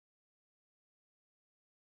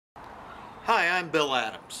Hi, I'm Bill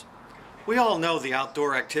Adams. We all know the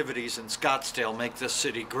outdoor activities in Scottsdale make this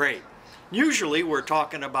city great. Usually we're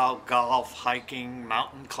talking about golf, hiking,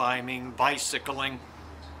 mountain climbing, bicycling.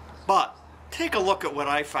 But take a look at what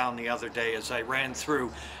I found the other day as I ran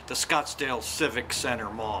through the Scottsdale Civic Center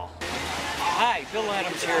Mall. Hi, Bill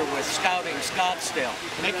Adams here with Scouting Scottsdale,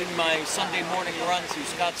 making my Sunday morning run through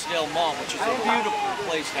Scottsdale Mall, which is a beautiful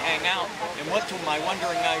place to hang out, and what to my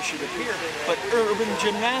wondering eyes should appear, but urban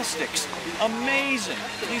gymnastics. Amazing!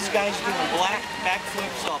 These guys doing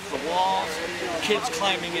backflips off the walls, kids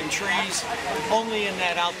climbing in trees, only in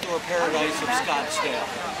that outdoor paradise of Scottsdale.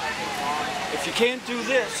 If you can't do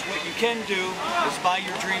this, what you can do is buy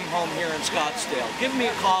your dream home here in Scottsdale. Give me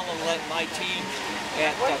a call and let my team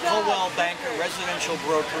at Coldwell Banker Residential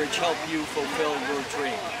Brokerage help you fulfill your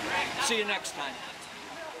dream. See you next time.